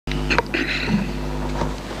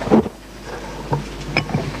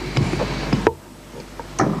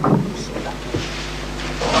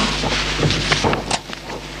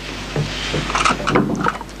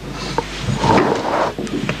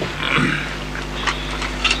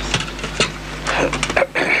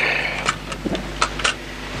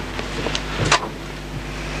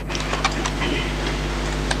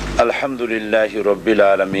আলহামদুলিল্লাহি রাব্বিল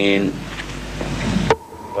আলামিন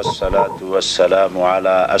ওয়াসসালাতু ওয়াসসালামু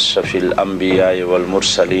আলা আশরাফিল আমবিয়া ওয়াল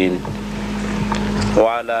মুরসালিন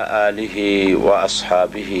ওয়া আলা আলিহি ওয়া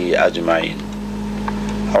আসহাবিহি আজমাইন।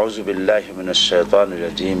 আউযু বিল্লাহি মিনাশ শাইতানির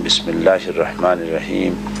রাজীম। বিসমিল্লাহির রহমানির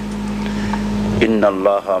রহিম।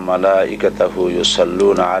 ইন্নাল্লাহা ওয়া মালাইকাতাহু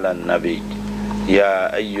ইউসাল্লুনা আলান নবী ইয়া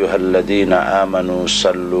আইয়ুহাল্লাযীনা আমানু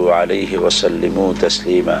সাল্লু আলাইহি ওয়া সাল্লিমু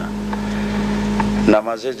তাসলিমা।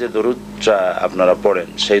 নামাজে যে দরুদটা আপনারা পড়েন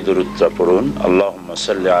সেই দরুদটা পড়ুন। আল্লাহুম্মা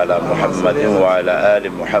সাল্লি আলা মুহাম্মাদিন ওয়া আলা আলি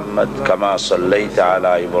মুহাম্মাদ কামা সাল্লাইতা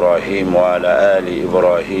আলা ইব্রাহিম ওয়া আলা আলি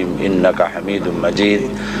ইব্রাহিম ইন্নাকা হামিদুম মাজিদ।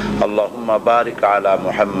 আল্লাহুম্মা বারিক আলা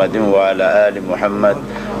মুহাম্মাদিন ওয়া আলা আলি মুহাম্মাদ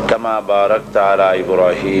কামা বারাকতা আলা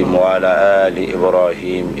ইব্রাহিম ওয়া আলা আলি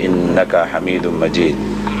ইব্রাহিম ইন্নাকা হামিদুম মাজিদ।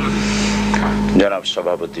 জনাব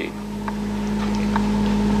সভাপতি,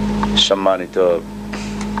 সম্মানিত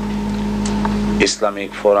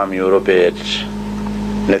ইসলামিক ফোরাম ইউরোপের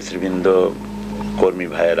নেতৃবৃন্দ, কর্মী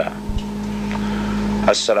ভাইয়েরা,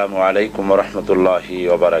 আসসালামু আলাইকুম ওয়া রাহমাতুল্লাহি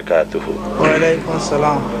ওয়া বারাকাতুহু। ওয়া আলাইকুম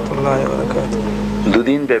আসসালাম ওয়া রাহমাতুল্লাহি ওয়া বারাকাতুহু।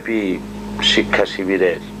 দুদিন ব্যাপী শিক্ষা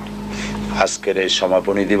শিবিরের আজকের এই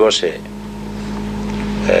সমাপনী দিবসে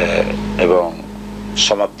এবং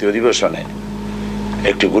সমাপ্তি অধিবেশনে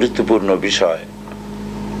একটি গুরুত্বপূর্ণ বিষয়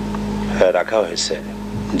রাখা হয়েছে,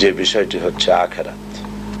 যে বিষয়টি হচ্ছে আখিরাত।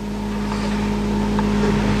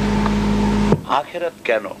 আখিরাত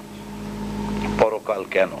কেন, পরকাল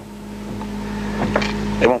কেন,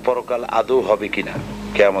 এবং পরকাল আদৌ হবে কিনা,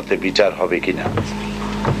 কিয়ামতে বিচার হবে কিনা,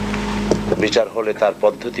 বিচার হলে তার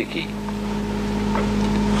পদ্ধতি কি,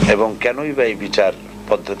 এবং কেনই বা এই বিচার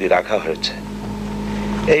পদ্ধতি রাখা হয়েছে,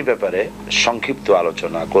 এই ব্যাপারে সংক্ষিপ্ত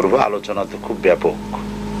আলোচনা করব। আলোচনা তো খুব ব্যাপক।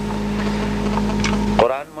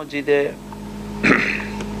 কোরআন মজিদে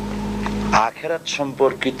আখিরাত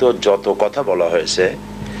সম্পর্কিত যত কথা বলা হয়েছে,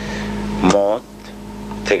 মওত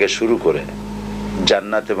থেকে শুরু করে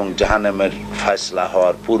জান্নাত এবং জাহান্নামের ফয়সালা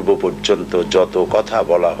হওয়ার পূর্ব পর্যন্ত যত কথা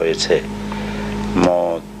বলা হয়েছে,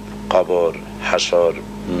 মওত, কবর, হাসর,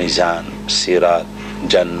 মিজান, সিরাত,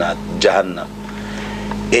 জান্নাত, জাহান্নাম,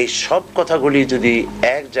 এই সব কথাগুলি যদি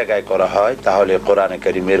এক জায়গায় করা হয় তাহলে কোরআনে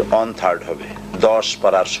কারীমের 1/3 হবে, 10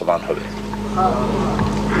 পারার সমান হবে।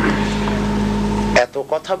 এত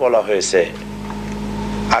কথা বলা হয়েছে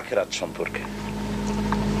আখিরাত সম্পর্কে।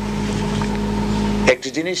 একটি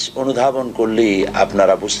জিনিস অনুধাবন করলেই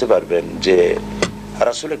আপনারা বুঝতে পারবেন যে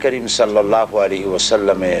রাসূল করিম সাল্লাল্লাহু আলাইহি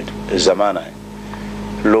ওয়াসাল্লামের জামানায়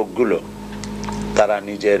লোকগুলো তারা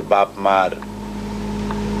নিজের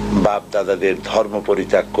বাপ দাদাদের ধর্ম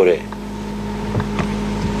পরিত্যাগ করে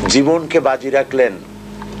জীবনকে বাজি রাখলেন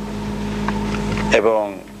এবং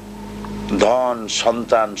ধন,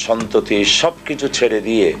 সন্তান, সন্ততি সবকিছু ছেড়ে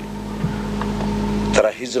দিয়ে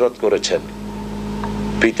তারা হিজরত করেছেন।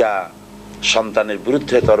 পিতা সন্তানের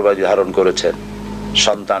বিরুদ্ধে তরবারি ধারণ করেছেন,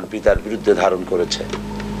 সন্তান পিতার বিরুদ্ধে ধারণ করেছে,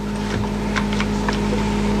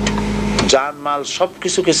 জানমাল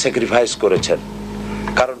সবকিছুকে স্যাক্রিফাইস করেছেন।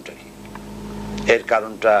 কারণটা কি? এর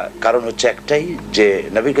কারণ হচ্ছে একটাই, যে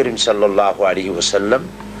নবী করিম সাল্লাল্লাহু আলাইহি ওয়াসাল্লাম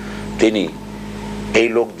তিনি এই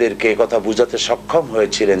লোকদেরকে কথা বুঝাতে সক্ষম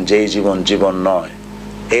হয়েছিলেন যে এই জীবন জীবন নয়,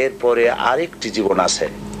 এরপরে আরেকটি জীবন আছে।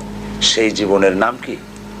 সেই জীবনের নাম কি?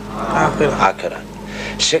 আখিরাত।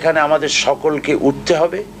 সেখানে আমাদের সকলকে উঠতে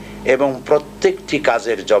হবে এবং প্রত্যেকটি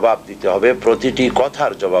কাজের জবাব দিতে হবে, প্রতিটি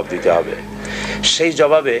কথার জবাব দিতে হবে। সেই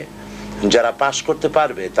জবাবে যারা পাশ করতে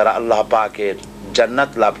পারবে তারা আল্লাহ পাকের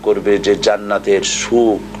জান্নাত লাভ করবে, যে জান্নাতের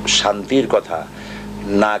সুখ শান্তির কথা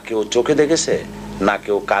না কেউ চোখে দেখেছে, না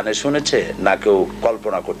কেউ কানে শুনেছে, না কেউ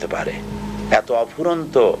কল্পনা করতে পারে। এত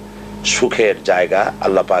অফুরন্ত সুখের জায়গা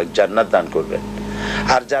আল্লাহ পাক জান্নাত দান করবেন।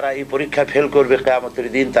 আর যারা এই পরীক্ষা ফেল করবে, কিয়ামতের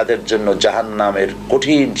দিন তাদের জন্য জাহান্নামের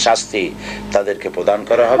কঠিন শাস্তি তাদেরকে প্রদান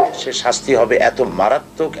করা হবে। সে শাস্তি হবে এত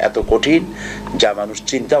মারাত্মক, এত কঠিন, যা মানুষ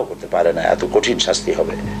চিন্তাও করতে পারে না, এত কঠিন শাস্তি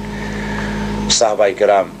হবে। সাহাবায়ে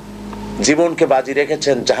কেরাম জীবনকে বাজি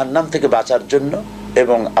রেখেছেন জাহান্নাম থেকে বাঁচার জন্য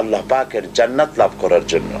এবং আল্লাহ পাকের জান্নাত লাভ করার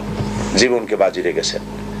জন্য জীবনকে বাজি রেখেছেন।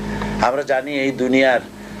 আমরা জানি এই দুনিয়ার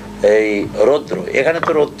এই রৌদ্র, এখানে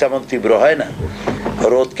তো রোদ তেমন তীব্র হয় না।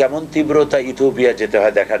 রোদ কেমন তীব্র তা ইথিওপিয়া যেতে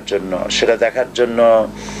হয় দেখার জন্য, সেটা দেখার জন্য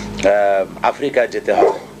আফ্রিকায় যেতে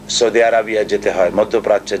হয়, সৌদি আরবিয়া যেতে হয়,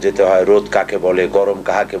 মধ্যপ্রাচ্যে যেতে হয়। রোদ কাকে বলে, গরম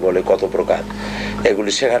কাহাকে বলে, কত প্রকার,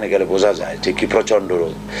 এগুলি সেখানে গেলে বোঝা যায় যে কি প্রচন্ড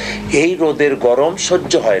রোদ। এই রোদের গরম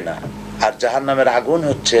সহ্য হয় না। আর জাহান্নামের আগুন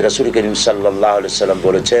হচ্ছে, রাসূল করিম সাল্লাল্লাহু আলাইহি ওয়াসাল্লাম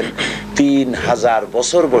বলেছেন, 3000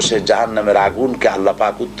 বছর বসে জাহান্নামের আগুনকে আল্লাহ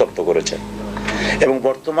পাক উত্তপ্ত করেছেন। এবং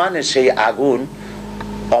বর্তমানে সেই আগুন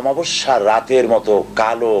অমাবস্যার রাতের মতো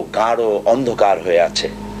কালো গাঢ় অন্ধকার হয়ে আছে।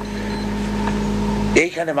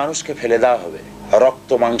 এইখানে মানুষকে ফেলে দেওয়া হবে। রক্ত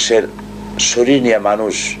মাংসের শরীর নিয়ে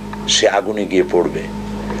মানুষ সে আগুনে গিয়ে পড়বে।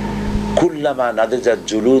 কুল্লামা নাদিজাত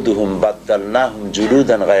জুলুদুহুম বাদদালনাহুম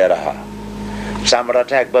জুলুদান গায়রাহা,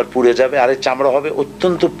 চামড়াটা একবার পুড়ে যাবে, আর এই চামড়া হবে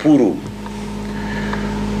অত্যন্ত পুরু,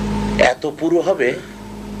 এত পুরু হবে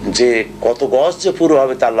যে কত গজ যে পুরু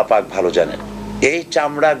হবে তা আল্লাহ পাক ভালো জানেন। এই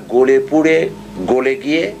চামড়া গলে পুড়ে গলে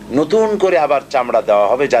গিয়ে নতুন করে আবার চামড়া দেওয়া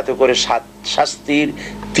হবে, যাতে করে শাস্তির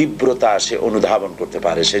তীব্রতা সে অনুধাবন করতে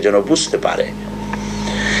পারে, সেজন্য বুঝতে পারে।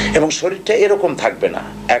 এবং শরীরটা এরকম থাকবে না,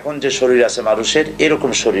 এখন যে শরীর আছে মানুষের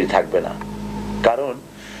এরকম শরীর থাকবে না। কারণ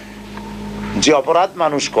যে অপরাধ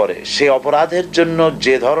মানুষ করে সেই অপরাধের জন্য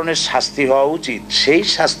যে ধরনের শাস্তি হওয়া উচিত সেই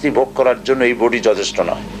শাস্তি ভোগ করার জন্য এই বডি যথেষ্ট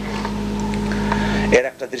নয়। এর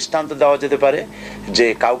একটা দৃষ্টান্ত দেওয়া যেতে পারে যে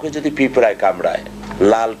কাউকে যদি পিঁপড়ায় কামড়ায়,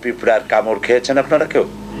 লাল পিঁপড়ার কামড় খেয়েছেন আপনারা কেউ?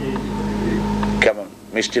 কেমন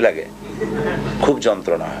মিষ্টি লাগে? খুব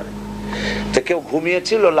যন্ত্রণা হয়। তো কেউ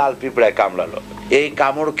ঘুমিয়েছিল, লাল পিঁপড়ায় কামড়ালো, এই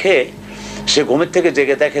কামড় খেয়ে সে ঘুমের থেকে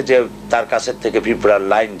জেগে দেখে যে তার কাছের থেকে পিঁপড়ার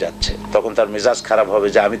লাইন যাচ্ছে, তখন তার মেজাজ খারাপ হবে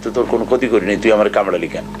যে আমি তো তোর কোনো ক্ষতি করিনি, তুই আমার কামড়ালি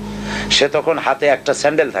কেন? সে তখন হাতে একটা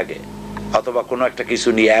স্যান্ডেল থাকে অথবা কোনো একটা কিছু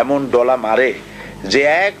নিয়ে এমন ডলা মারে যে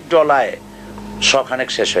এক ডলায় শখানেক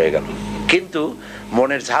শেষ হয়ে গেল, কিন্তু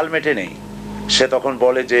মনের ঝাল মেটে নেই। সে তখন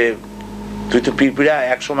বলে যে তুই তো পিঁপড়া,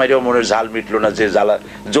 এক সময়ও মনের ঝাল মিটলো না যে জ্বালা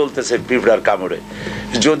জ্বলতেছে পিঁপড়ার কামড়ে,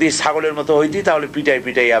 যদি ছাগলের মতো হইতি তাহলে পিটাই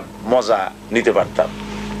পিটাইয়া মজা নিতে পারতাম।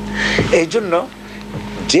 এই জন্য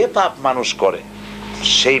যে পাপ মানুষ করে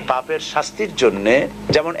সেই পাপের শাস্তির জন্যে,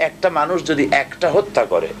 যেমন একটা মানুষ যদি একটা হত্যা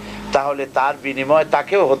করে তাহলে তার বিনিময়ে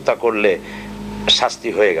তাকেও হত্যা করলে শাস্তি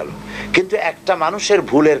হয়ে গেল, কিন্তু একটা মানুষের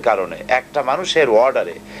ভুলের কারণে, একটা মানুষের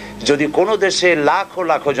অর্ডারে যদি কোনো দেশে লাখো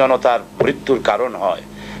লাখো জনতার মৃত্যুর কারণ হয়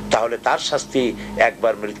তাহলে তার শাস্তি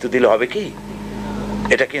একবার মৃত্যু দিলে হবে কি?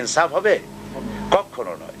 এটা কি ইনসাফ হবে?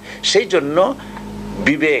 কখনো নয়। সেই জন্য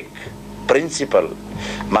বিবেক প্রিন্সিপাল,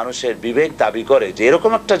 মানুষের বিবেক দাবি করে যে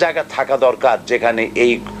এরকম একটা জায়গা থাকা দরকার যেখানে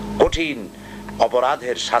এই কঠিন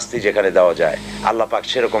অপরাধের শাস্তি যেখানে দেওয়া যায়। আল্লাহ পাক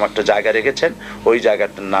সেরকম একটা জায়গা রেখেছেন, ওই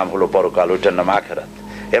জায়গাটার নাম হলো পরকাল, ওইটার নাম আখিরাত।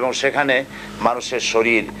 এবং সেখানে মানুষের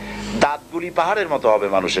শরীর দাঁতগুলি পাহাড়ের মতো হবে,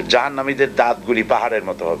 মানুষের জাহান্নামীদের দাঁতগুলি পাহাড়ের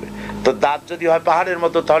মতো হবে। তো দাঁত যদি হয় পাহাড়ের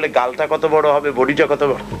মতো তাহলে গালটা কত বড় হবে, বডিটা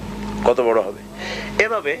কত বড় হবে,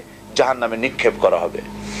 এভাবে জাহান্নামে নিক্ষেপ করা হবে।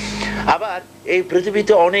 আবার এই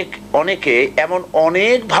পৃথিবীতে অনেকে এমন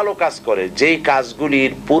অনেক ভালো কাজ করে যেই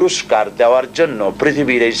কাজগুলির পুরস্কার দেওয়ার জন্য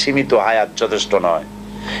পৃথিবীর এই সীমিত হায়াত যথেষ্ট নয়।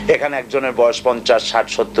 এখানে একজনের বয়স 50, 60,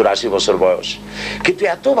 70, 80 বছর বয়স, কিন্তু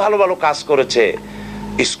এত ভালো ভালো কাজ করেছে,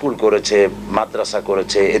 স্কুল করেছে, মাদ্রাসা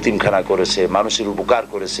করেছে, এতিমখানা করেছে, মানুষের উপকার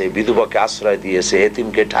করেছে, বিধবাকে আশ্রয় দিয়েছে,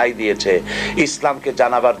 এতিমকে ঠাঁই দিয়েছে, ইসলামকে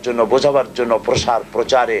জানাবার জন্য, বোঝাবার জন্য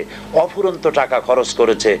প্রচারে অফুরন্ত টাকা খরচ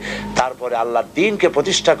করেছে, তারপরে আল্লাহর দ্বীনকে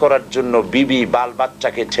প্রতিষ্ঠা করার জন্য বিবি বাল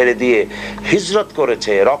বাচ্চাকে ছেড়ে দিয়ে হিজরত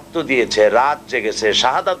করেছে, রক্ত দিয়েছে, রাত জেগেছে,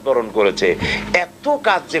 শাহাদাত বরণ করেছে। এত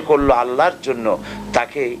কাজ যে করলো আল্লাহর জন্য,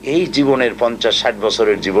 তাকে এই জীবনের 50-60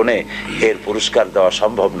 বছরের জীবনে এর পুরস্কার দেওয়া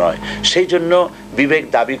সম্ভব নয়। সেই জন্য বিবেক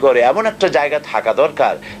দাবি করে এমন একটা জায়গা থাকা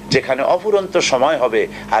দরকার যেখানে অফুরন্ত সময় হবে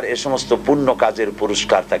আর এ সমস্ত পুণ্য কাজের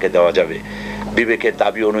পুরস্কার তাকে দেওয়া যাবে। বিবেকের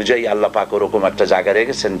দাবি অনুযায়ী আল্লাহ পাক ওরকম একটা জায়গা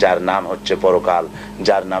রেখেছেন যার নাম হচ্ছে পরকাল,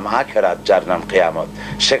 যার নাম আখিরাত, যার নাম কিয়ামত।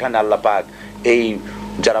 সেখানে আল্লাহ পাক এই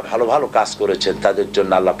যারা ভালো ভালো কাজ করেছেন তাদের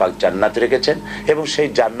জন্য আল্লাহ পাক জান্নাত রেখেছেন, এবং সেই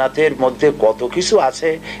জান্নাতের মধ্যে কত কিছু আছে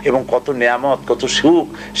এবং কত নেয়ামত, কত সুখ,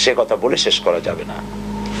 সে কথা বলে শেষ করা যাবে না।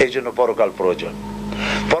 এই জন্য পরকাল প্রয়োজন।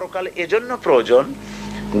 পরকাল এজন্য প্রয়োজন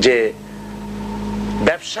যে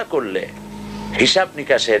ব্যবসা করলে হিসাব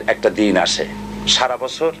নিকাশের একটা দিন আসে। সারা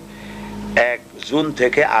বছর 1 জুন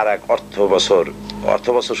থেকে আর এক অর্থ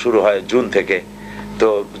বছর শুরু হয় জুন থেকে, তো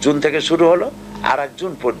জুন থেকে শুরু হলো আর 1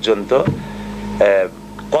 জুন পর্যন্ত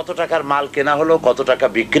কত টাকার মাল কেনা হলো, কত টাকা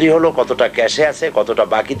বিক্রি হলো, কতটা ক্যাশে আছে, কতটা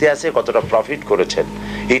বাকিতে আছে, কতটা প্রফিট করেছেন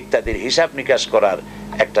ইত্যাদির হিসাব নিকাশ করার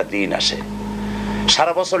একটা দিন আসে।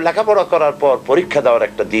 সারা বছর লেখাপড়া করার পর পরীক্ষা দেওয়ার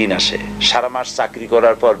একটা দিন আসে। সারা মাস চাকরি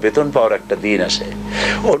করার পর বেতন পাওয়ার একটা দিন আসে।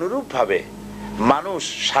 অনুরূপভাবে মানুষ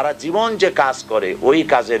সারা জীবন যে কাজ করে ওই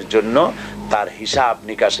কাজের জন্য, তার হিসাব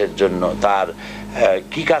নিকাশের জন্য, তার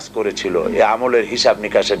কি কাজ করেছিল এই আমলের হিসাব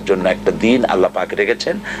নিকাশের জন্য একটা দিন আল্লাহ পাক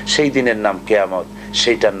রেখেছেন। সেই দিনের নাম কিয়ামত,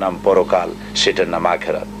 সেইটার নাম পরকাল, সেটার নাম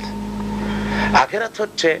আখিরাত। আখিরাত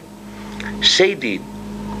হচ্ছে সেই দিন,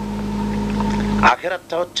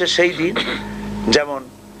 আখিরাতটা হচ্ছে সেই দিন, যেমন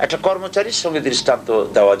একটা কর্মচারীর সঙ্গে দৃষ্টান্ত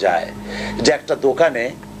দেওয়া যায় যে একটা দোকানে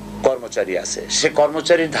কর্মচারী আছে, সে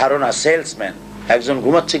কর্মচারীর ধারণা সেলসম্যান, একজন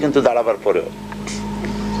ঘুমাচ্ছে কিন্তু দাঁড়াবার পরেও।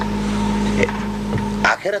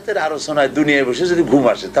 আখিরাতের আলোচনায় দুনিয়ায় বসে যদি ঘুম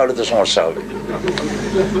আসে তাহলে তো সমস্যা হবে।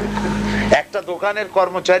 একটা দোকানের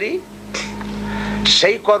কর্মচারী,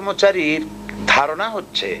 সেই কর্মচারীর ধারণা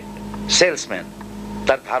হচ্ছে, সেলসম্যান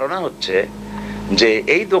তার ধারণা হচ্ছে যে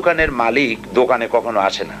এই দোকানের মালিক দোকানে কখনো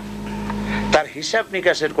আসে না, তার হিসাব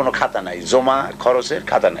নিকাশের কোনো খাতা নাই, জমা খরচের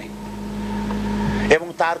খাতা নাই, এবং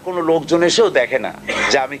তার কোনো লোকজন এসেও দেখে না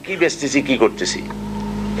যে আমি কি বেচতেছি কি করতেছি।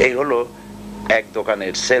 এই হলো এক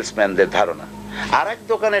দোকানের সেলসম্যানদের ধারণা। আর এক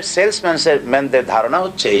দোকানের সেলসম্যানদের ধারণা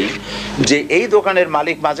হচ্ছে এই যে এই দোকানের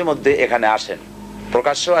মালিক মাঝে মধ্যে এখানে আসেন,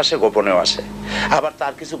 প্রকাশ্যেও আসে গোপনেও আসে, আবার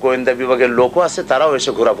তার কিছু গোয়েন্দা বিভাগের লোকও আছে, তারাও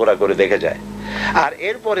এসে ঘোরাফোরা করে দেখে যায়। আর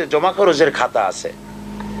এরপরে জমা খরচের খাতা আছে।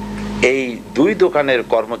 এই দুই দোকানের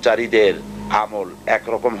কর্মচারীদের আমল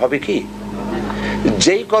একরকম হবে কি?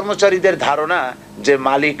 যেই কর্মচারীদের ধারণা যে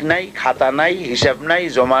মালিক নাই, খাতা নাই, হিসাব নাই,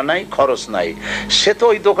 জমা নাই, খরচ নাই, সে তো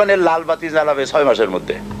ওই দোকানের লাল বাতি জ্বালাবে 6 মাসের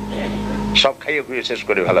মধ্যে, সব খাইয়ে খুঁয়ে শেষ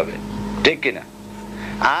করে ফেলাবে, ঠিক কিনা?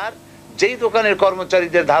 আর যেই দোকানের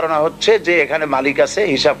কর্মচারীদের ধারণা হচ্ছে যে এখানে মালিক আছে,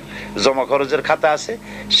 হিসাব জমা খরচের খাতা আছে,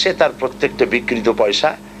 সে তার প্রত্যেকটা বিকৃত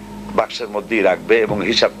পয়সা বাক্সের মধ্যেই রাখবে এবং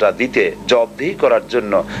হিসাবটা দিতে জবাবদিহি করার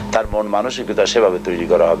জন্য তার মন মানসিকতা সেভাবে তৈরি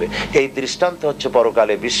করা হবে। এই দৃষ্টান্ত হচ্ছে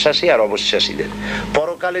পরকালে বিশ্বাসী আর অবিশ্বাসীদের।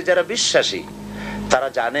 পরকালে যারা বিশ্বাসী তারা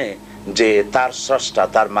জানে যে তার স্রষ্টা,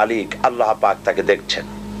 তার মালিক আল্লাহ পাক তাকে দেখছেন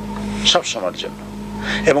সব সময়ের জন্য,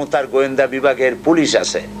 এবং তার গোয়েন্দা বিভাগের পুলিশ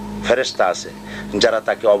আছে, ফেরেশতা আছে যারা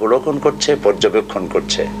তাকে অবলোকন করছে, পর্যবেক্ষণ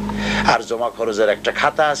করছে। আর জমা খরচের একটা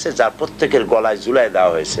খাতা আছে যার প্রত্যেকের গলায় ঝুলাই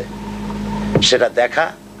দেওয়া হয়েছে, সেটা দেখা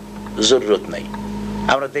জরুরত নাই,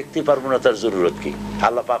 আমরা দেখতে পারবো না তার জরুরত কি।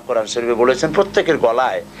 আল্লাহ পাক কোরআন শরীফে বলেছেন প্রত্যেকের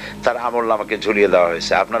গলায় তার আমলনামাকে ঝুলিয়ে দেওয়া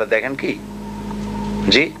হয়েছে। আপনারা দেখেন কি?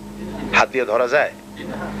 জি, হাত দিয়ে ধরা যায়?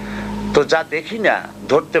 তো যা দেখি না,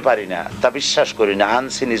 ধরতে পারি না, তা বিশ্বাস করি না।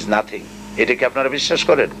 আনসিন ইজ নাথিং, এটা কি আপনারা বিশ্বাস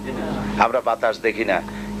করেন? আমরা বাতাস দেখি না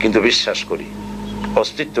কিন্তু বিশ্বাস করি,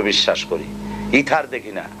 অস্তিত্ব বিশ্বাস করি। ইথার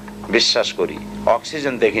দেখি না, বিশ্বাস করি।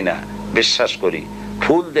 অক্সিজেন দেখি না, বিশ্বাস করি।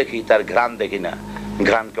 ফুল দেখি, তার ঘ্রাণ দেখি না,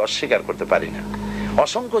 ঘ্রাণকে অস্বীকার করতে পারি না।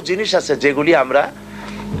 অসংখ্য জিনিস আছে যেগুলি আমরা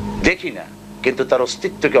দেখি না কিন্তু তার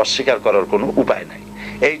অস্তিত্বকে অস্বীকার করার কোনো উপায় নাই।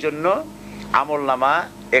 এই জন্য আমলনামা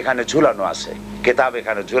এখানে ঝুলানো আছে, কিতাব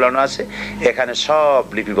এখানে ঝুলানো আছে, এখানে সব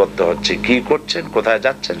লিপিবদ্ধ হচ্ছে, কি করছেন, কোথায়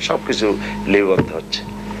যাচ্ছেন, সবকিছু লিপিবদ্ধ হচ্ছে।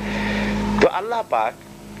 তো আল্লাহ পাক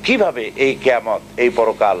কিভাবে এই কিয়ামত, এই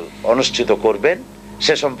পরকাল অনুষ্ঠিত করবেন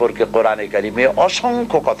সে সম্পর্কে কোরআনে কারিমে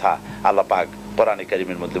অসংখ্য কথা আল্লাহ পাক কোরআনে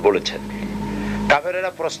কারিমের মধ্যে বলেছেন।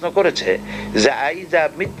 কাফেরেরা প্রশ্ন করেছে যে আইযা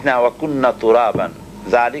মিতনা ওয়া কুন্না তুরাবান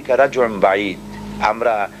যালিকা রাজউন বাঈদ,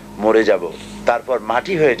 আমরা মরে যাব, তারপর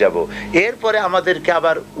মাটি হয়ে যাব, এরপরে আমাদেরকে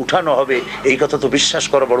আবার উঠানো হবে, এই কথা তো বিশ্বাস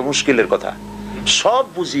করা বড় মুশকিলের কথা। সব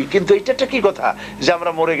বুঝি কিন্তু এটা কি কথা যে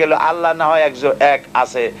আমরা মরে গেলে আল্লাহ না হয় এক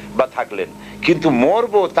আছে বা থাকলেন, কিন্তু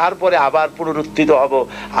মরবো তারপরে আবার পুনরুত্থিত হব,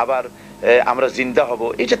 আবার আমরা জিন্দা হব,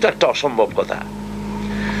 এটা তো একটা অসম্ভব কথা।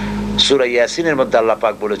 সূরা ইয়াসিনের মধ্যে আল্লাহ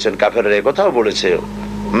পাক বলেছেন, কাফেররা এই কথাও বলেছে,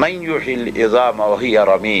 মান ইউহিল ইযামা ওয়া হিয়া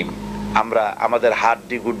রামীম, আমরা আমাদের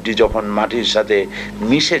হাড্ডি গুড্ডি যখন মাটির সাথে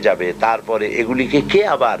মিশে যাবে তারপরে এগুলিকে কে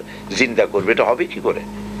আবার জিন্দা করবে, এটা হবে কি করে?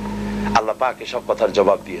 আল্লাহ পাক এসব কথার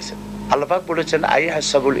জবাব দিয়েছেন। আল্লাহ পাক বলেছেন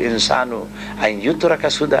আইহাসাবুল ইনসানু আন ইউতরাকা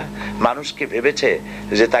সুদা, মানুষকে ভেবেছে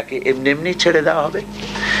যে তাকে এমনি এমনি ছেড়ে দেওয়া হবে?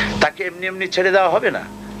 তাকে এমনি এমনি ছেড়ে দেওয়া হবে না।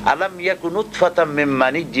 আলাম ইয়াকুন নুতফাতাম মিন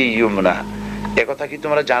মানিয়্যিন ইউমনা, একথা কি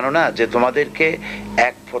তোমরা জানো না যে তোমাদেরকে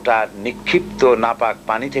এক ফোঁটা নিক্ষিপ্ত নাপাক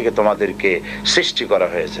পানি থেকে তোমাদেরকে সৃষ্টি করা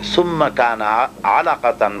হয়েছে। সুম্মা কানা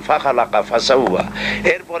আলাকাতান ফাখালাকা ফাসাওয়া,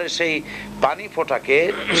 এরপরে সেই পানি ফোঁটাকে,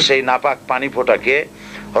 সেই নাপাক পানি ফোঁটাকে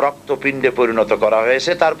রক্তপিণ্ডে পরিণত করা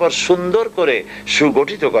হয়েছে, তারপর সুন্দর করে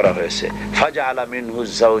সুগঠিত করা হয়েছে। ফাজআলা মিনহু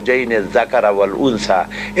যাওজাইনিজ যাকারা ওয়াল উনসা,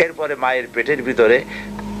 এরপরে মায়ের পেটের ভিতরে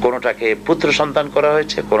কোনটাকে পুত্র সন্তান করা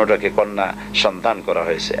হয়েছে, কোনটাকে কন্যা সন্তান করা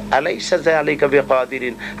হয়েছে। আলাইসা যালিকা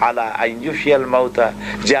বিকাদিরিন আলা আন ইউহইয়াল মাউতা,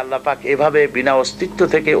 যে আল্লাহ পাক এভাবে বিনা অস্তিত্ব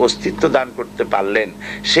থেকে অস্তিত্ব দান করতে পারলেন,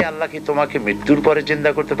 সে আল্লাহ কি তোমাকে মৃত্যুর পরে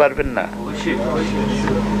জিন্দা করতে পারবেন না?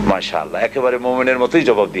 মাশাআল্লাহ, একেবারে মুমিনের মতোই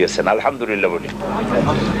জবাব দিয়েছেন, আলহামদুলিল্লাহ বলি।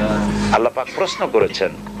 আল্লাহ পাক প্রশ্ন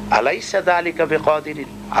করেছেন আলাইসা যালিকা বিকাদিরিন,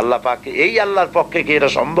 আল্লাহ পাক, এই আল্লাহর পক্ষে কি এটা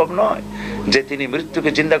সম্ভব নয় যে তিনি মৃত্যুকে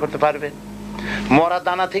জিন্দা করতে পারবেন? মরা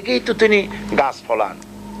দানা থেকেই তো তিনি গাছ ফলান,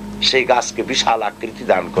 সেই গাছকে বিশাল আকৃতি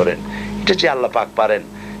দান করেন, এটা যে আল্লাহ পাক পারেন,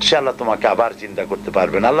 সে আল্লাহ তোমাকে আবার জিন্দা করতে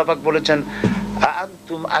পারবেন। আল্লাহ পাক বলেছেন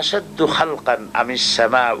আনতুম আশাদ্দু খালকান আমিস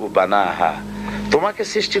সামাউ বানাহা, তোমাকে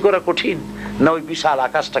সৃষ্টি করা কঠিন না ওই বিশাল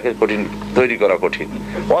আকাশটাকে কঠিন তৈরি করা কঠিন?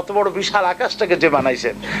 অত বড় বিশাল আকাশটাকে যে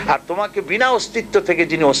বানাইছেন, আর তোমাকে বিনা অস্তিত্ব থেকে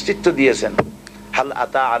যিনি অস্তিত্ব দিয়েছেন। হাল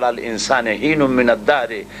আতা আলাল ইনসানে হিনুম মিনাদ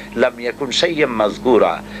দারে লাম ইয়াকুন শাইয়্যাম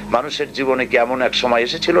মাযকুরা, মানুষের জীবনে কি এমন এক সময়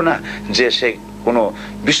এসেছিল না যে সে কোনো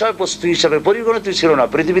বিষয়বস্তু হিসাবে পরিগণিত ছিল না,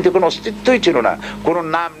 পৃথিবীতে কোনো অস্তিত্বই ছিল না, কোনো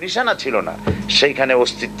নাম নিশানা ছিল না। সেইখানে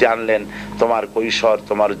অস্তিত্বে আনলেন তোমার কৈশোর,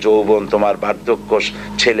 তোমার যৌবন, তোমার বার্ধক্য,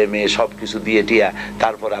 ছেলে মেয়ে সবকিছু দিয়ে টিয়া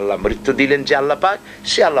তারপর আল্লাহ মৃত্যু দিলেন যে আল্লাহ পাক,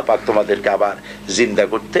 সে আল্লাহ পাক তোমাদেরকে আবার জিন্দা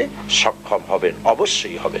করতে সক্ষম হবেন,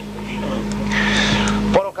 অবশ্যই হবেন।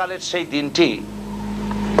 পরকালের সেই দিনটি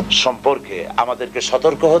সম্পর্কে আমাদেরকে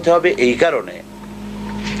সতর্ক হতে হবে এই কারণে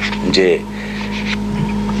যে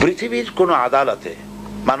পৃথিবীর কোনো আদালতে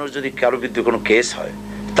মানুষ যদি কারো বিরুদ্ধে কোনো কেস হয়,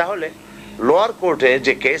 তাহলে লোয়ার কোর্টে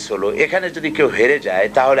যে কেস হলো এখানে যদি কেউ হেরে যায়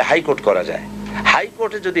তাহলে হাইকোর্ট করা যায়,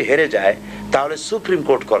 হাইকোর্টে যদি হেরে যায় তাহলে সুপ্রিম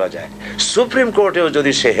কোর্ট করা যায়, সুপ্রিম কোর্টেও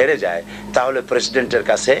যদি সে হেরে যায় তাহলে প্রেসিডেন্টের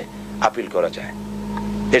কাছে আপিল করা যায়।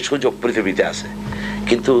 এর সুযোগ পৃথিবীতে আছে।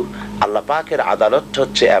 কিন্তু আল্লাহ পাকের আদালত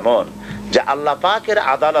হচ্ছে এমন যে আল্লাহ পাকের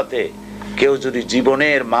আদালতে কেউ যদি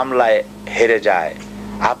জীবনের মামলায় হেরে যায়,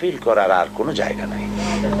 আপিল করার আর কোনো জায়গা নাই।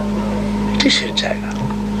 কিসের জায়গা?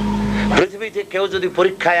 পৃথিবীতে কেউ যদি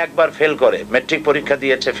পরীক্ষায় একবার ফেল করে, মেট্রিক পরীক্ষা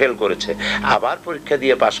দিয়েছে ফেল করেছে, আবার পরীক্ষা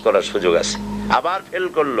দিয়ে পাশ করার সুযোগ আছে, আবার ফেল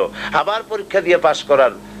করলো আবার পরীক্ষা দিয়ে পাশ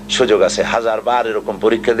করার সুযোগ আছে, 1000 বার এরকম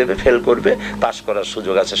পরীক্ষা দেবে, ফেল করবে, পাশ করার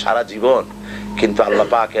সুযোগ আছে সারা জীবন। কিন্তু আল্লাহ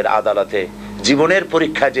পাকের আদালতে জীবনের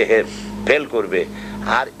পরীক্ষা যে ফেল করবে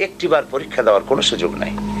আর একটিবার পরীক্ষা দেওয়ার কোনো সুযোগ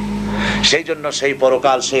নাই। সেই জন্য সেই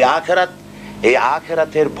পরকাল, সেই আখিরাত, এই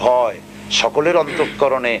আখিরাতের ভয় সকলের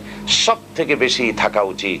অন্তঃকরণে সব থেকে বেশি থাকা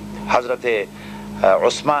উচিত। হযরতে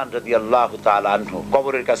ওসমান রাদিয়াল্লাহু তাআলা আনহু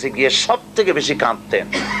কবরের কাছে গিয়ে সব থেকে বেশি কাঁদতেন।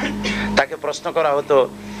 তাকে প্রশ্ন করা হতো,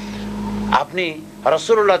 আপনি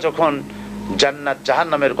রাসূলুল্লাহ যখন জান্নাত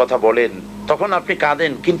জাহান্নামের কথা বলেন তখন আপনি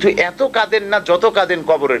কাঁদেন, কিন্তু এত কাঁদেন না যত কাঁদেন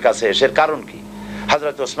কবরের কাছে, এর কারণ কি?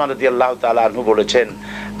 হযরত ওসমান রাদিয়াল্লাহু তাআলা আনহু বলেছেন,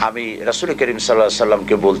 আমি রাসূল করিম সাল্লাল্লাহু আলাইহি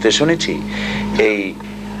সাল্লামকে বলতে শুনেছি, এই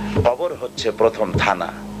কবর হচ্ছে প্রথম থানা,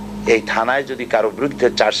 এই থানায় যদি কারো বিরুদ্ধে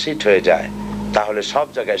চার্জশিট হয়ে যায় তাহলে সব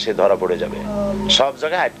জায়গায় সে ধরা পড়ে যাবে, সব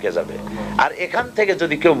জায়গায় আটকে যাবে। আর এখান থেকে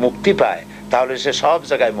যদি কেউ মুক্তি পায় তাহলে সে সব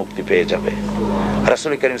জায়গায় মুক্তি পেয়ে যাবে।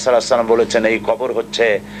 রাসূল করিম সাল্লাল্লাহু আলাইহি সাল্লাম বলেছেন, এই কবর হচ্ছে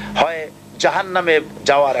হয় জাহান্নামে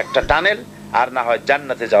যাওয়ার একটা টানেল আর না হয়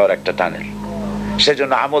জান্নাতে যাওয়ার একটা টানেল।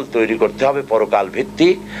 সেজন্য আমল তৈরি করতে হবে পরকাল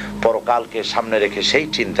ভিত্তিক, পরকালকে সামনে রেখে সেই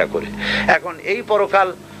চিন্তা করে। এখন এই পরকাল,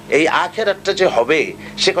 এই আখিরাতটা যে হবে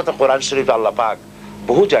সে কথা কোরআন শরীফে আল্লাহ পাক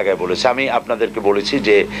বহু জায়গায় বলেছে। আমি আপনাদেরকে বলেছি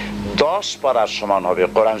যে 10 পারার সমান হবে।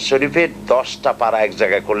 কোরআন শরীফে 10টা পারা এক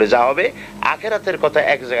জায়গায় করলে যা হবে, আখিরাতের কথা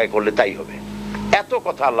এক জায়গায় করলে তাই হবে। এত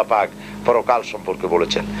কথা আল্লাহ পাক পরকাল সম্পর্কে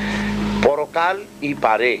বলেছেন। পরকালই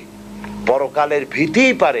পারে, পরকালের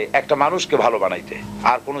ভীতিই পারে একটা মানুষকে ভালো বানাইতে,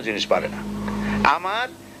 আর কোনো জিনিস পারে না।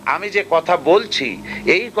 আমি যে কথা বলছি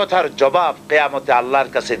এই কথার জবাব কিয়ামতে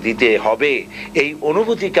আল্লাহর কাছে দিতে হবে, এই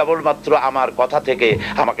অনুভূতি কেবলমাত্র আমার কথা থেকে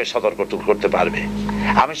আমাকে সতর্ক করতে পারবে।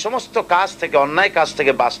 আমি সমস্ত কাজ থেকে, অন্যায় কাজ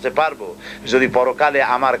থেকে বাঁচতে পারবো যদি পরকালে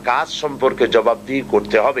আমার কাজ সম্পর্কে জবাবদিহি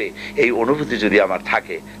করতে হবে এই অনুভূতি যদি আমার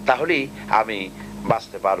থাকে, তাহলেই আমি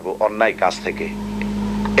বাঁচতে পারবো অন্যায় কাজ থেকে।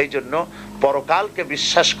 এই জন্য পরকালকে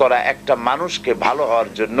বিশ্বাস করা একটা মানুষকে ভালো হওয়ার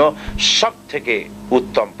জন্য সব থেকে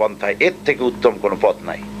উত্তম পন্থা, এর থেকে উত্তম কোনো পথ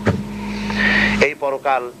নাই। এই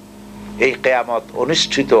পরকাল, এই কিয়ামত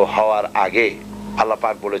অনুষ্ঠিত হওয়ার আগে আল্লাহ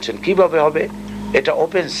পাক বলেছেন কিভাবে হবে, এটা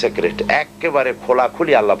ওপেন সিক্রেট, একেবারে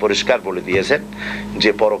খোলাখুলি আল্লাহ পরিষ্কার বলে দিয়েছেন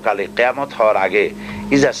যে পরকালে কিয়ামত হওয়ার আগে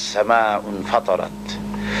ইজাস সামাউন ফাতারাত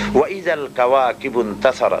ওয়া ইজাল কাওয়াকিবুন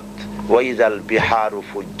তাসারাত ওয়া ইজাল বিহারু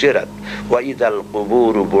ফুজ্জিরাত ওয়া ইজাল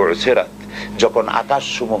কুবুরু বু'সিরাত, যখন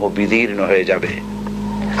আকাশসমূহ বিদীর্ণ হয়ে যাবে,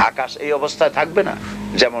 আকাশ এই অবস্থায় থাকবে না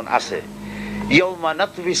যেমন আছে। ইয়াউমা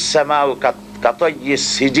নাতবিস সামাউ কাতাইয়িস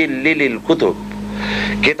সিজিল লিল কুতুব,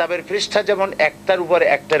 কিতাবের পৃষ্ঠা যেমন একটার উপরে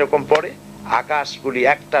একটা এরকম পড়ে, আকাশগুলি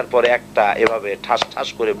একটার পরে একটা এভাবে ঠাস ঠাস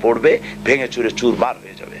করে পড়বে, ভেঙে চুরে চুরমার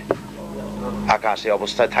হয়ে যাবে। আকাশ এই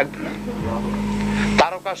অবস্থায় থাকবে না।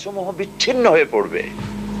 তারকাসমূহ বিচ্ছিন্ন হয়ে পড়বে,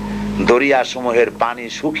 দরিয়া সমূহের পানি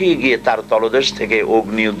শুকিয়ে গিয়ে তার তলদেশ থেকে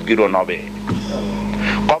অগ্নি উদ্গীরণ হবে,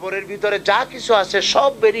 কবরের ভিতরে যা কিছু আছে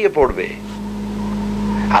সব বেরিয়ে পড়বে।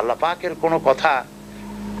 আল্লাহ পাকের কোনো কথা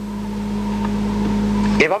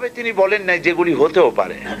এভাবে তিনি বলেন নাই যেগুলি হতেও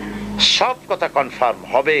পারে, সব কথা কনফার্ম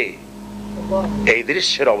হবে। এই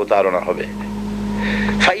দৃশ্যের অবতারণা হবে।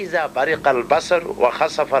 ফাইজা বারিকাল বাসার ওয়া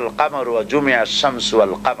খাসাফাল কামার ওয়া জুমিআশ শামসু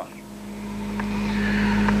ওয়াল কামার,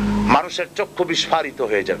 মানুষের চক্ষু বিস্ফারিত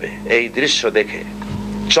হয়ে যাবে এই দৃশ্য দেখে।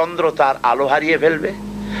 চন্দ্র তার আলো হারিয়ে ফেলবে,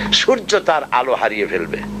 সূর্য তার আলো হারিয়ে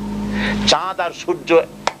ফেলবে, চাঁদ আর সূর্য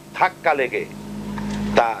ধাক্কা লেগে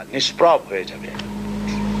তা নিষ্প্রভ হয়ে যাবে।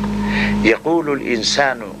 ইয়াকুলুল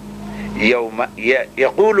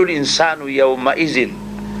ইনসানু ইয়াউমাইযিন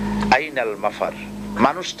আইনাল মাফার,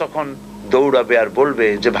 মানুষ তখন দৌড়াবে আর বলবে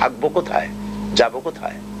যে ভাগবো কোথায়, যাবো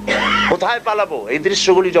কোথায়। কোথায় পালাবো? এই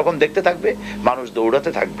দৃশ্যগুলি যখন দেখতে থাকবে মানুষ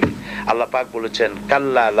দৌড়াতে থাকবে। আল্লাহ পাক বলেছেন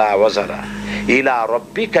কাল্লা লা ওয়াজারা ইলা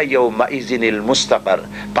রাব্বিকা ইয়াউমা ইযিনিল মুস্তাকার,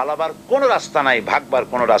 পালাবার কোনো রাস্তা নাই, ভাগবার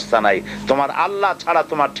কোনো রাস্তা নাই, তোমার আল্লাহ ছাড়া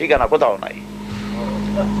তোমার ঠিকানা কোথাও নাই।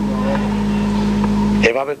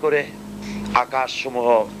 এভাবে করে আকাশ সমূহ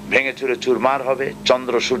ভেঙে চুরে চুরমার হবে,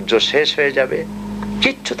 চন্দ্র সূর্য শেষ হয়ে যাবে,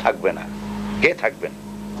 কিচ্ছু থাকবে না। কে থাকবেন?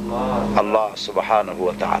 আল্লাহ সুবহানাহু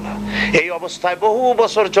ওয়া তাআলা। এই অবস্থায় বহু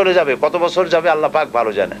বছর চলে যাবে। কত বছর যাবে আল্লাহ পাক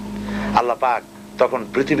ভালো জানেন। আল্লাহ পাক তখন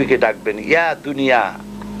পৃথিবীকে ডাকবেন, ইয়া দুনিয়া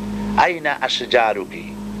আইনা আশজারুকি,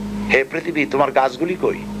 হে পৃথিবী তোমার গাছগুলি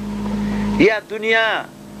কই? ইয়া দুনিয়া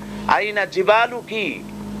আইনা জিবালুকি,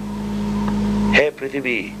 হে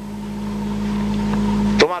পৃথিবী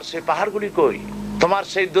তোমার সেই পাহাড়গুলি কই? তোমার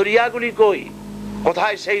সেই দরিয়াগুলি কই?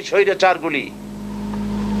 কোথায় সেই স্বৈরাচারগুলি?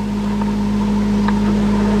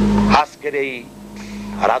 আজকের এই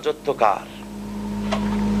রাজত্বকার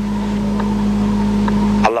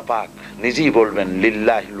আল্লাহ পাক নিজেই বলবেন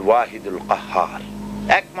লিল্লাহিল ওয়াহিদুল কাহ্হার,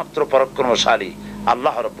 একমাত্র পরাক্রমশালী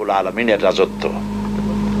আল্লাহ রাব্বুল আলামিনের রাজত্ব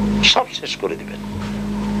সব শেষ করে দিবেন।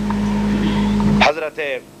 হযরতে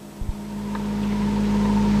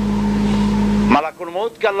মালাকুল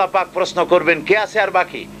মউতকে আল্লাহ পাক প্রশ্ন করবেন, কে আছে আর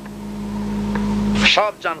বাকি?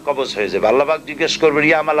 সব জান কবজ হয়ে যাবে। আল্লাহ পাক জিজ্ঞেস করবেন,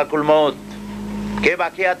 ইয়া মালাকুল মউত, কে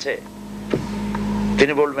বাকি আছে?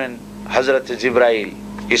 তিনি বলবেন হযরতে জিবরাইল,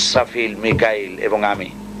 ইসরাফিল, মিকাইল এবং আমি।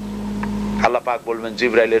 আল্লাহ পাক বলবেন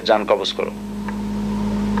জিবরাইলের জান কবজ করো।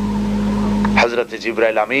 হযরতে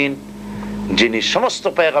জিবরাইল আমিন, যিনি সমস্ত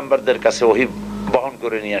পয়গম্বরদের কাছে ওহী বহন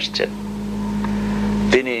করে নিয়ে আসছেন,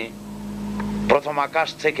 তিনি প্রথম আকাশ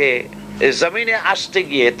থেকে জমিনে আসতে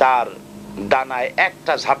গিয়ে তার ডানায়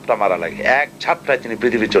একটা ঝাপটা মারা লাগে, এক ঝাপটায় তিনি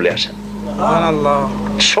পৃথিবী চলে আসেন। সুবহানাল্লাহ।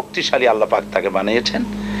 শক্তিশালী আল্লাহ পাক তাকে বানিয়েছেন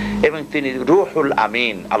এবং তিনি রূহুল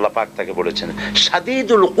আমিন। আল্লাহ পাক তাকে বলেছেন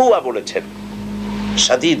শাদীদুল কুওয়া, বলেছেন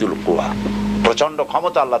শাদীদুল কুওয়া, প্রচন্ড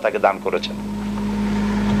ক্ষমতা আল্লাহ তাকে দান করেছেন।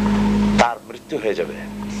 তার মৃত্যু হয়ে যাবে,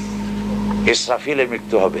 ইসরাফিলের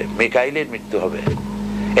মৃত্যু হবে, মিকাইলের মৃত্যু হবে।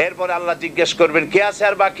 এরপরে আল্লাহ জিজ্ঞেস করবেন, কে আছে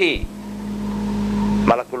আর বাকি?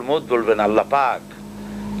 মালাকুল মউত বলবেন, আল্লাহ পাক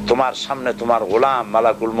তোমার সামনে তোমার গোলাম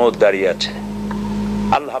মালাকুল মউত দাঁড়িয়ে আছে।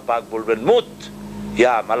 আল্লাহ পাক বলবেন, মুত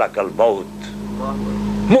ইয়া মালাকাল মউত,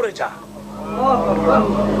 মরে যা,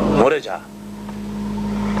 মরে যা।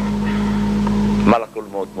 মালাকুল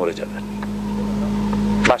মউত মরে যাবেন,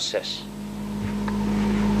 বাস শেষ।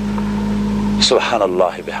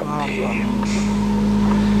 সুবহানাল্লাহি ওয়া বিহামদিহি।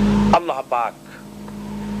 আল্লাহ পাক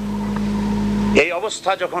এই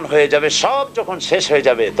অবস্থা যখন হয়ে যাবে, সব যখন শেষ হয়ে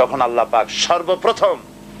যাবে, তখন আল্লাহ পাক সর্বপ্রথম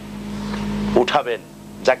উঠাবেন,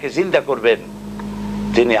 যাকে জিন্দা করবেন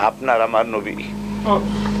তিনি আপনার আমার নবী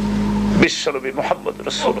বিশ্বনবী মুহাম্মদ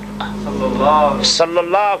রাসূলুল্লাহ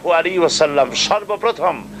সাল্লাল্লাহু আলাইহি ওয়াসাল্লাম।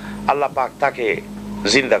 সর্বপ্রথম আল্লাহ পাক তাকে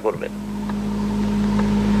জিন্দা করবেন।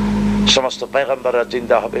 সমস্ত পয়গম্বররা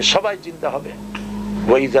জিন্দা হবে, সবাই জিন্দা হবে।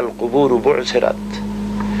 ওয়াইদাল কুবুরু বু'সিরাত,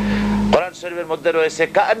 কোরআন শরীফের মধ্যে রয়েছে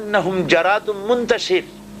কাআন্নাহুম জারাদুম মুনতাশির।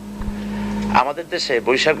 আমাদের দেশে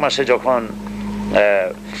বৈশাখ মাসে যখন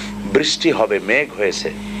বৃষ্টি হবে, মেঘ হয়েছে,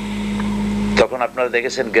 তখন আপনারা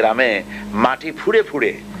দেখেছেন গ্রামে মাটি ফুঁড়ে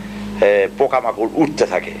ফুঁড়ে পোকামাকড় উঠতে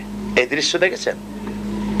থাকে। এই দৃশ্য দেখেছেন?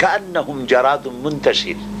 কাআন্নাহুম জারাদুম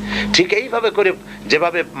মুনতাশির। ঠিক এইভাবে করে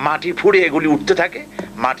যেভাবে মাটি ফুঁড়ে এগুলি উঠতে থাকে,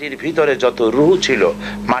 মাটির ভিতরে যত রূহ ছিল,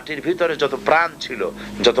 মাটির ভিতরে যত প্রাণ ছিল,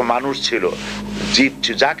 যত মানুষ ছিল, জীব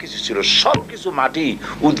যা কিছু ছিল, সবকিছু মাটি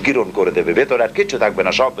উদ্গীরণ করে দেবে, ভেতরে আর কিছু থাকবে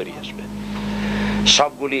না, সব বেরিয়ে আসবে।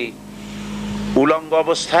 সবগুলি উলঙ্গ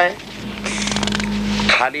অবস্থায়,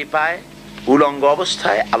 খালি পায়ে, উলঙ্গ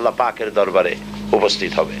অবস্থায় আল্লাহ পাকের দরবারে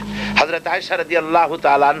উপস্থিত হবে। হযরত আয়েশা রাদিয়াল্লাহু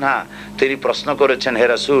তাআলা আনহা তিনি প্রশ্ন করেছেন, হে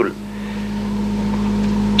রাসূল,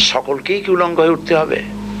 সকলকেই কি উলঙ্গ হয়ে উঠতে হবে?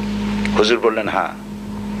 হুজুর বললেন হ্যাঁ।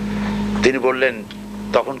 তিনি বললেন,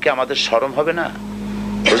 তখন কি আমাদের শরম হবে না?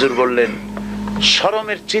 হুজুর বললেন,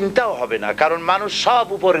 শরমের চিন্তাও হবে না, কারণ মানুষ সব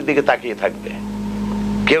উপরের দিকে তাকিয়ে থাকবে,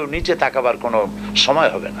 কেউ নিচে তাকাবার কোনো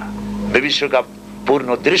সময় হবে না। বিভীষিকা পূর্ণ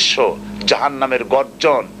দৃশ্য, জাহান্নামের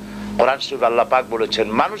গর্জন। কোরআন শরীফে আল্লাহ পাক বলেছেন,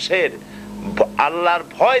 মানুষের আল্লাহর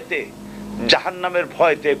ভয়তে, জাহান্নামের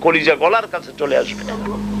ভয়তে কলিজা গলার কাছে চলে আসবে।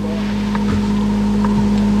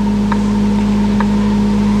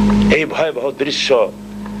 এই ভয়াবহ দৃশ্য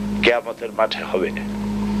কিয়ামতের মাঠে হবে।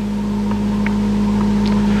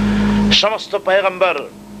 সমস্ত পয়গম্বর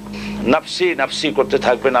নাফসি নাফসি করতে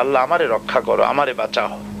থাকবেন, আল্লাহ আমারে রক্ষা করো, আমারে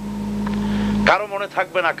বাঁচাও। কারো মনে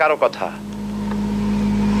থাকবে না কারো কথা।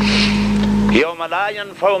 ইয়াউমা লা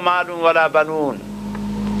ইয়ানফাউ মালুন ওয়ালা বানুন,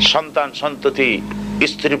 সন্তান সন্ততি,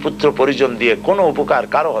 স্ত্রী পুত্র পরিজন দিয়ে কোনো উপকার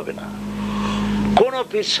কারো হবে না। কোন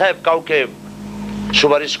পীর সাহেব কাউকে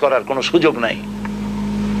সুপারিশ করার কোনো সুযোগ নাই।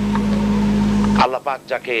 আল্লাহ পাক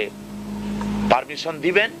যাকে পারমিশন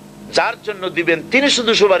দিবেন, যার জন্য দিবেন, তিনি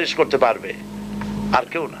শুধু সুপারিশ করতে পারবে, আর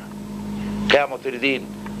কেউ না। কিয়ামতের দিন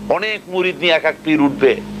অনেক মুরিদ নিয়ে এক এক পীর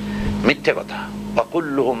উঠবে, মিথ্যে কথা।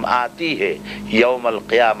 ওয়াকুল্লুহুম আতিহি ইয়াউমাল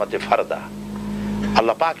কিয়ামাতি ফারদা।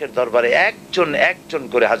 আল্লাহ পাকের দরবারে একজন একজন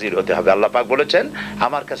করে হাজির হতে হবে। আল্লাহ পাক বলেছেন,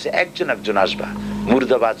 আমার কাছে একজন একজন আসবা।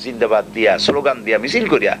 মুর্দাবাদ জিন্দাবাদ দিয়া, স্লোগান দিয়া, মিছিল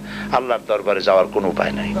করিয়া আল্লাহর দরবারে যাওয়ার কোনো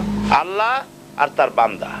উপায় নাই। আল্লাহ আর তার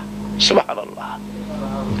বান্দা, সুবহানাল্লাহ।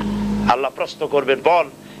 আল্লাহ প্রশ্ন করবেন, বল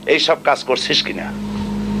এইসব কাজ করছিস কিনা?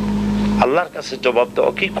 আল্লাহর কাছে জবাব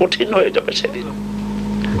দেওয়া কি কঠিন হয়ে যাবে সেদিন।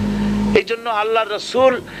 এই জন্য আল্লাহর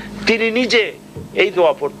রাসূল তিনি নিজে এই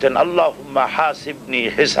দোয়া পড়তেন, আল্লাহুম্মা হাসিবনি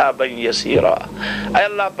হিসাবান ইয়াসীরা। আয়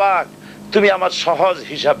আল্লাহ পাক, তুমি আমার সহজ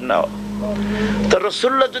হিসাব নাও। তো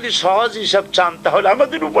রাসূলুল্লাহ যদি সহজ হিসাব চান, তাহলে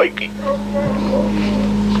আমাদের উপায় কি?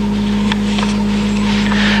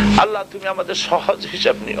 আল্লাহ তুমি আমাদের সহজ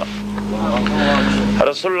হিসাব নিও।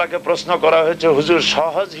 রাসূলুল্লাহকে প্রশ্ন করা হয়েছে, হুজুর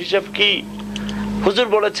সহজ হিসাব কি? হুজুর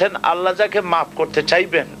বলেছেন, আল্লাহ যাকে মাফ করতে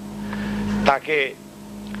চাইবেন তাকে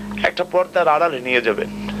একটা পর্দার আড়ালে নিয়ে যাবেন।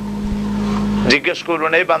 জিজ্ঞেস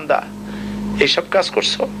করবেন, এই বান্দা এইসব কাজ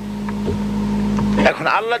করছো? এখন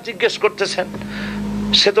আল্লাহ জিজ্ঞেস করতেছেন,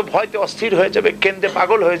 সে তো ভয়তে অস্থির হয়ে যাবে, কেন্দে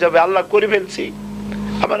পাগল হয়ে যাবে, আল্লাহ করে ফেলছি,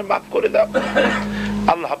 আমার মাফ করে দাও।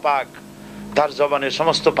 আল্লাহ পাক তার জবানে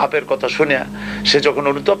সমস্ত পাপের কথা শুনে সে যখন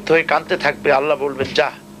অনুতপ্ত হয়ে কাঁদতে থাকবে, আল্লাহ বলবেন, যা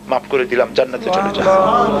মাফ করে দিলাম, জান্নাতে চলে যা।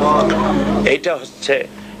 এইটা হচ্ছে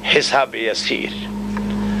হিসাব ইয়াসির।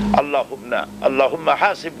 আল্লাহুম্মা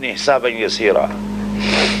হাসিবনি হিসাবান ইয়াসীরা।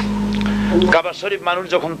 কাবা শরীফ মানুষ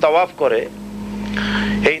যখন তাওয়াফ করে,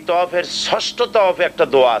 এই তাওয়াফের ষষ্ঠ তাওয়াফে একটা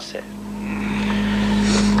দোয়া আছে।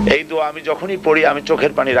 এই দোয়া আমি যখনই পড়ি আমি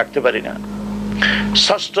চোখের পানি রাখতে পারি না।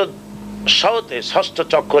 ষষ্ঠ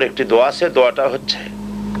চক্করে একটি দোয়া আছে। দোয়াটা হচ্ছে,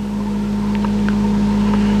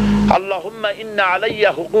 আল্লাহুম্মা ইন্না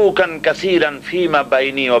আলাইয়া হুকুকান কাসীরান ফীমা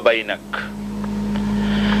বাইনি ওয়া বাইনাক।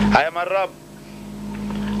 আয় আমার রব,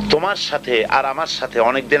 তোমার সাথে আর আমার সাথে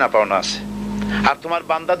অনেক দেনা পাওনা আছে, আর তোমার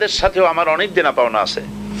বান্দাদের সাথেও আমার অনেক দেনা পাওনা আছে।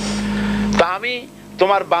 তা আমি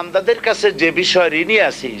তোমার বান্দাদের কাছে যে বিষয় ঋণী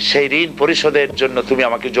আছি, সেই ঋণ পরিশোধের জন্য তুমি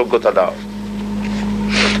আমাকে যোগ্যতা দাও,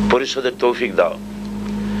 পরিশোধের তৌফিক দাও।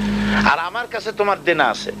 আর আমার কাছে তোমার দেনা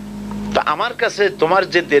আছে, তা আমার কাছে তোমার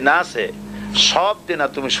যে দেনা আছে সব দেনা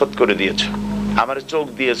তুমি শোধ করে দিয়েছো। আমার চোখ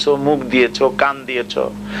দিয়েছো, মুখ দিয়েছো, কান দিয়েছো,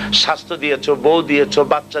 স্বাস্থ্য দিয়েছো, বউ দিয়েছো,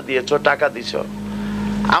 বাচ্চা দিয়েছো, টাকা দিয়েছো।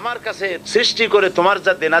 আমার কাছে সৃষ্টি করে তোমার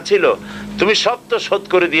যা দেনা ছিল তুমি সব তো শোধ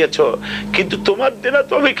করে দিয়েছো, কিন্তু তোমার দেনা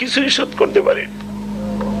তো আমি কিছুই শোধ করতে পারি।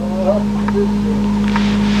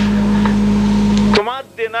 তোমার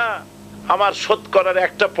দেনা আমার শোধ করার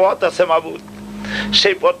একটা পথ আছে মাবুদ,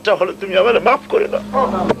 সেই পথটা হলো তুমি আমার মাফ করে দাও।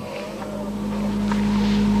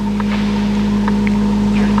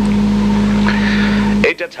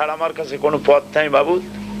 এইটা ছাড়া আমার কাছে কোনো পথ নাই মাবুদ।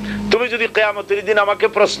 তুমি যদি কিয়ামতের দিন আমাকে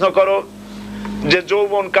প্রশ্ন করো যে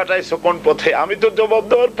যৌবন কাটাইছো কোন পথে, আমি তো জবাব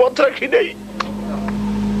দেওয়ার পথ রাখি নাই।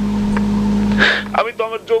 আমি তো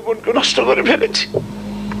আমার যৌবনকে নষ্ট করে ফেলেছি।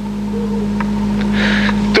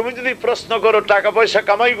 তুমি যদি প্রশ্ন করো টাকা পয়সা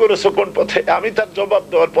কামাই করেছো কোন পথে, আমি তার জবাব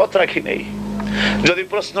দেওয়ার পথ রাখি নাই। যদি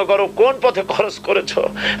প্রশ্ন করো কোন পথে খরচ করেছো,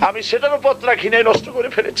 আমি সেটারও পথ রাখি নাই, নষ্ট করে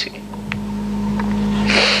ফেলেছি।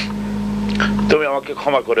 তুমি আমাকে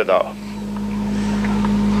ক্ষমা করে দাও।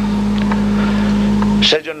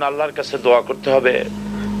 সেই জন্য আল্লাহর কাছে দোয়া করতে হবে,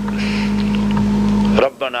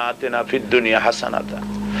 রব্বানা আতিনা ফিদ দুনিয়া হাসানাতা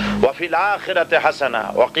ওয়া ফিল আখিরাতি হাসানা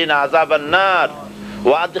ওয়া কিনা আযাবান নার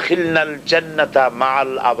ওয়া আদখিলনাল জান্নাতা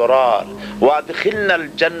মাআল আবরার ওয়া আদখিলনাল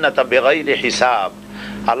জান্নাতা বিগাইরি হিসাব।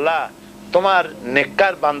 আল্লাহ, তোমার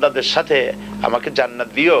নেককার বান্দাদের সাথে আমাকে জান্নাত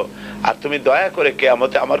দিও, আর তুমি দয়া করে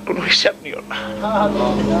কিয়ামতে আমার কোনো হিসাব নিও না।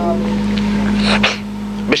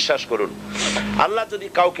 বিশ্বাস করুন, আল্লাহ যদি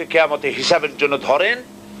কাউকে কিয়ামতে হিসাবের জন্য ধরেন,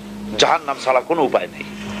 জাহান্নাম ছাড়া কোনো উপায় নেই।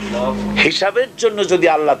 হিসাবের জন্য যদি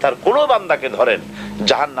আল্লাহ তার কোনো বান্দাকে ধরেন,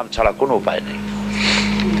 জাহান্নাম ছাড়া কোনো উপায় নেই।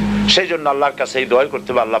 সেই জন্য আল্লাহর কাছে এই দোয়া করতে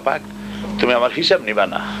হবে, আল্লাহ পাক তুমি আমার হিসাব নিবা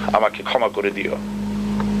না, আমাকে ক্ষমা করে দিও।